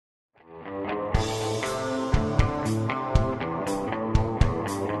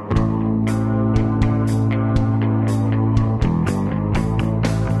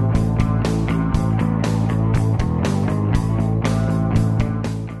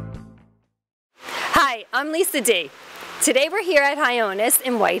I'm Lisa D. Today we're here at Hionis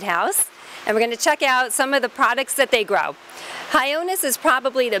in Whitehouse, and we're going to check out some of the products that they grow. Hionis is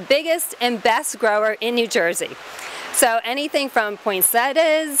probably the biggest and best grower in New Jersey. So anything from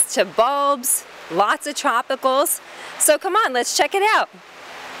poinsettias to bulbs, lots of tropicals. So come on, let's check it out.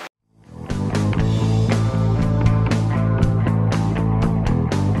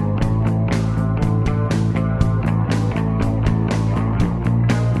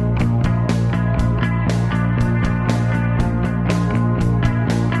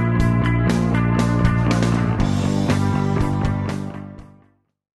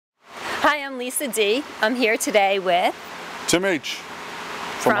 Hi, I'm Lisa D. I'm here today with Tim H.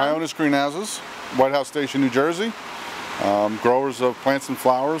 from Hionis Greenhouses, Whitehouse Station, New Jersey. Growers of plants and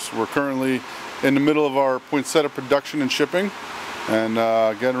flowers. We're currently in the middle of our poinsettia production and shipping, and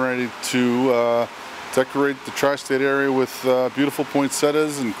getting ready to decorate the tri-state area with beautiful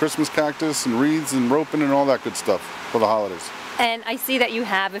poinsettias and Christmas cactus and wreaths and roping and all that good stuff for the holidays. And I see that you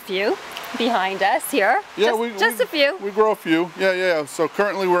have a few behind us here. Yeah, just a few. We grow a few. Yeah. So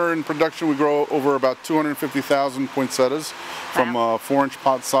currently we're in production. We grow over about 250,000 poinsettias from 4-inch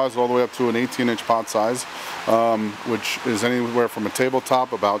pot size all the way up to an 18-inch pot size, which is anywhere from a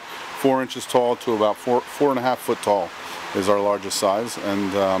tabletop about 4 inches tall to about 4.5 foot tall is our largest size.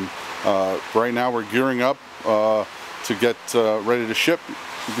 And right now we're gearing up to get ready to ship.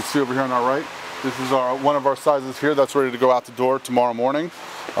 You can see over here on our right, this is one of our sizes here that's ready to go out the door tomorrow morning.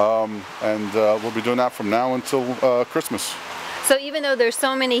 And we'll be doing that from now until Christmas. So even though there's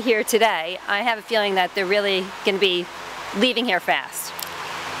so many here today, I have a feeling that they're really going to be leaving here fast.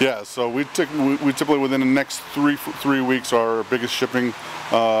 Yeah, so we typically within the next three weeks are our biggest shipping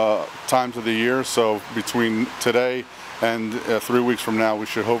times of the year. So between today and 3 weeks from now, we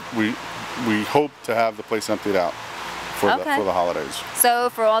hope to have the place emptied out for the holidays.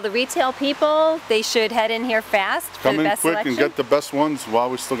 So for all the retail people, they should head in here fast for the best selection. Come in quick and get the best ones while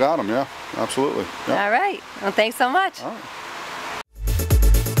we still got them. Yeah, absolutely. Yeah. All right. Well, thanks so much. All right.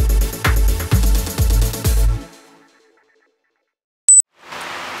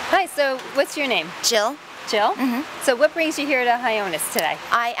 Hi, so what's your name? Jill. Jill? Mm-hmm. So what brings you here to Hionis today?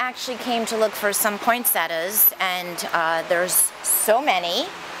 I actually came to look for some poinsettias, and there's so many.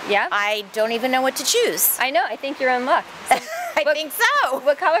 Yeah? I don't even know what to choose. I know, I think you're in luck. So I think so.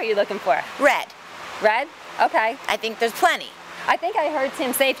 What color are you looking for? Red. Red? Okay. I think there's plenty. I think I heard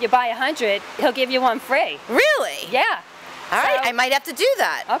Tim say if you buy 100, he'll give you one free. Really? Yeah. All right, I might have to do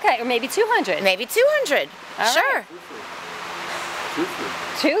that. Okay, or maybe 200. Maybe 200. Sure. Right.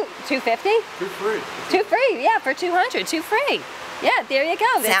 250? Two free. Two free, yeah, for 200, two free. Yeah, there you go.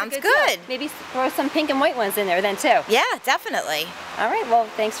 That's Sounds good. good. Maybe throw some pink and white ones in there then too. Yeah, definitely. All right, well,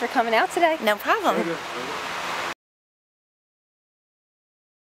 thanks for coming out today. No problem.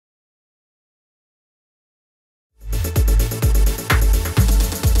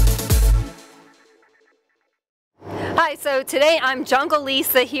 Hi, so today I'm Jungle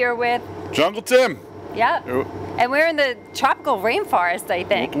Lisa here with Jungle Tim. Yeah. And we're in the tropical rainforest, I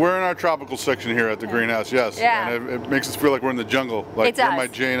think. We're in our tropical section here at the greenhouse, yes. Yeah. And it makes us feel like we're in the jungle. Like it does. you're my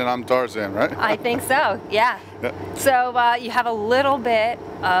Jane and I'm Tarzan, right? I think so, yeah. So you have a little bit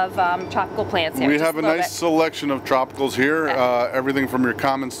of tropical plants here. We have a nice selection of tropicals here. Everything from your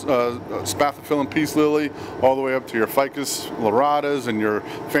common spathiphyllum peace lily all the way up to your ficus liratas and your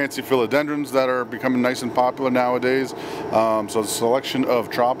fancy philodendrons that are becoming nice and popular nowadays. So the selection of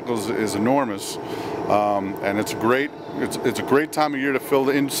tropicals is enormous. And it's a great time of year to fill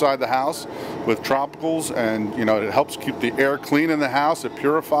inside the house with tropicals, and it helps keep the air clean in the house. It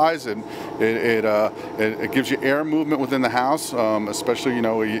purifies, and it gives you air movement within the house, especially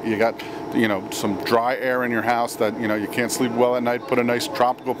you got some dry air in your house that you can't sleep well at night. Put a nice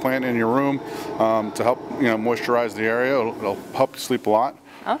tropical plant in your room to help moisturize the area. It'll help you sleep a lot.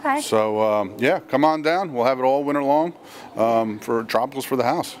 Okay. So yeah, come on down. We'll have it all winter long for tropicals for the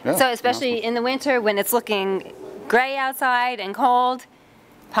house. Yeah. So especially in the winter when it's looking gray outside and cold,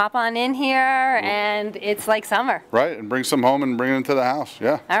 pop on in here and it's like summer. Right, and bring some home and bring it into the house.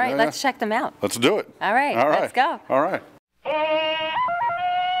 Yeah. All right, let's check them out. Let's do it. All right, let's go. All right.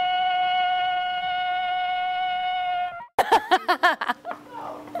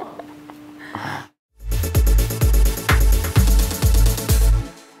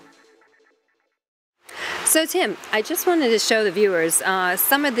 So Tim, I just wanted to show the viewers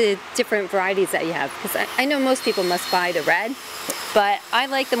some of the different varieties that you have, because I know most people must buy the red, but I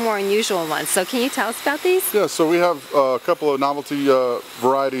like the more unusual ones. So can you tell us about these? Yeah, so we have a couple of novelty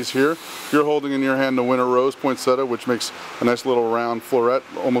varieties here. You're holding in your hand the winter rose poinsettia, which makes a nice little round floret,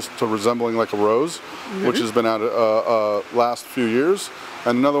 almost to resembling like a rose, which has been out last few years.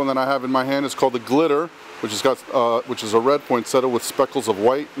 And another one that I have in my hand is called the glitter which is a red poinsettia with speckles of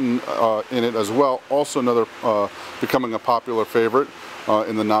white in it as well. Also another becoming a popular favorite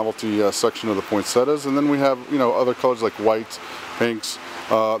in the novelty section of the poinsettias. And then we have, you know, other colors like whites, pinks.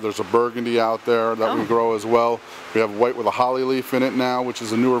 There's a burgundy out there that we grow as well. We have white with a holly leaf in it now, which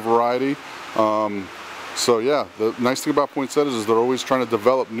is a newer variety. So yeah, the nice thing about poinsettias is they're always trying to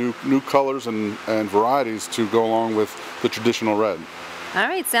develop new colors and varieties to go along with the traditional red. All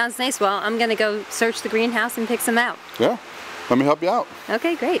right, sounds nice. Well, I'm going to go search the greenhouse and pick some out. Yeah, let me help you out.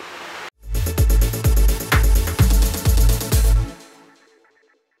 Okay, great.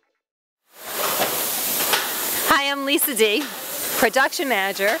 Hi, I'm Lisa D., production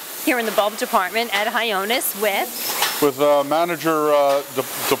manager here in the bulb department at Hionis with manager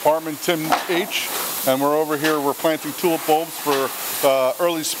department Tim H. And we're over here, we're planting tulip bulbs for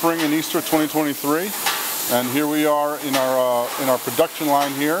early spring and Easter 2023. And here we are in our production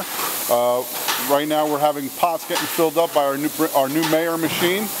line here. Right now we're having pots getting filled up by our new Mayer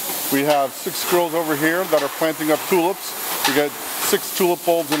machine. We have 6 girls over here that are planting up tulips. We got 6 tulip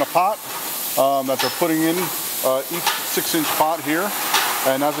bulbs in a pot that they're putting in each 6-inch pot here.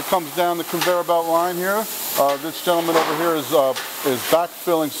 And as it comes down the conveyor belt line here, this gentleman over here is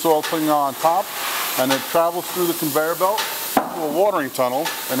backfilling soil, putting it on top, and it travels through the conveyor belt to a watering tunnel.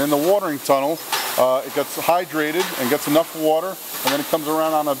 And in the watering tunnel, it gets hydrated and gets enough water, and then it comes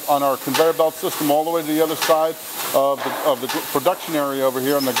around on our conveyor belt system all the way to the other side of the production area over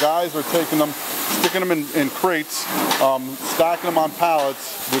here. And the guys are taking them, sticking them in crates, stacking them on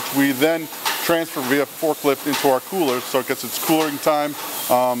pallets, which we then transfer via forklift into our coolers, so it gets its cooling time,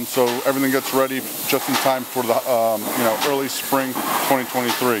 so everything gets ready just in time for the early spring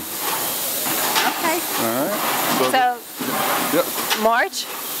 2023. Okay. All right. So yep. March,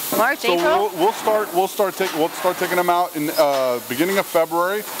 so April. We'll start taking them out in beginning of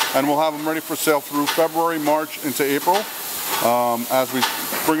February, and we'll have them ready for sale through February, March into April. As we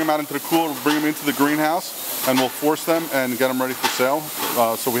bring them out into the cooler, we'll bring them into the greenhouse, and we'll force them and get them ready for sale.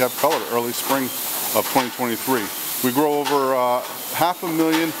 So we have color early spring of 2023. We grow over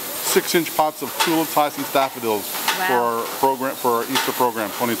 500,000 6-inch pots of tulips, hyacinths, daffodils for our Easter program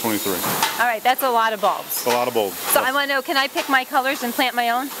 2023. All right, that's a lot of bulbs. A lot of bulbs. So yes. I want to know, can I pick my colors and plant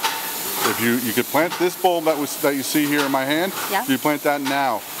my own? If you could plant this bulb that you see here in my hand, yeah. You plant that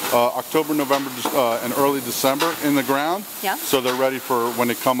now, October, November, and early December in the ground. Yeah. So they're ready for when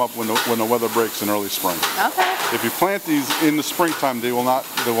they come up when the weather breaks in early spring. Okay. If you plant these in the springtime, they will not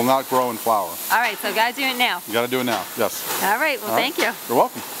grow and flower. All right, so gotta do it now. You gotta do it now. Yes. All right. Well, thank you. You're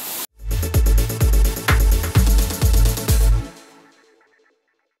welcome.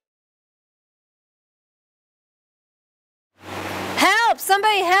 Help!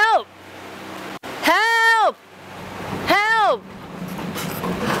 Somebody help! Help! Help!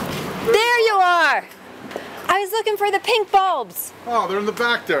 There you are! I was looking for the pink bulbs. Oh, they're in the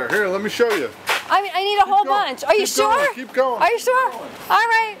back there. Here, let me show you. I need a whole bunch. Are you sure? Keep going. Are you sure? All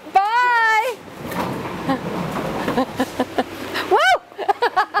right. Bye. Woo!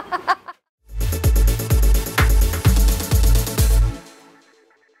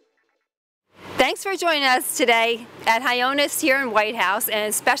 Thanks for joining us today at Hionis here in Whitehouse,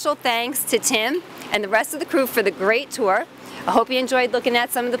 and special thanks to Tim and the rest of the crew for the great tour. I hope you enjoyed looking at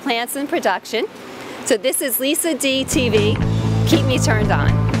some of the plants in production. So this is Lisa D TV. Keep me turned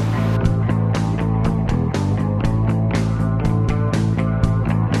on.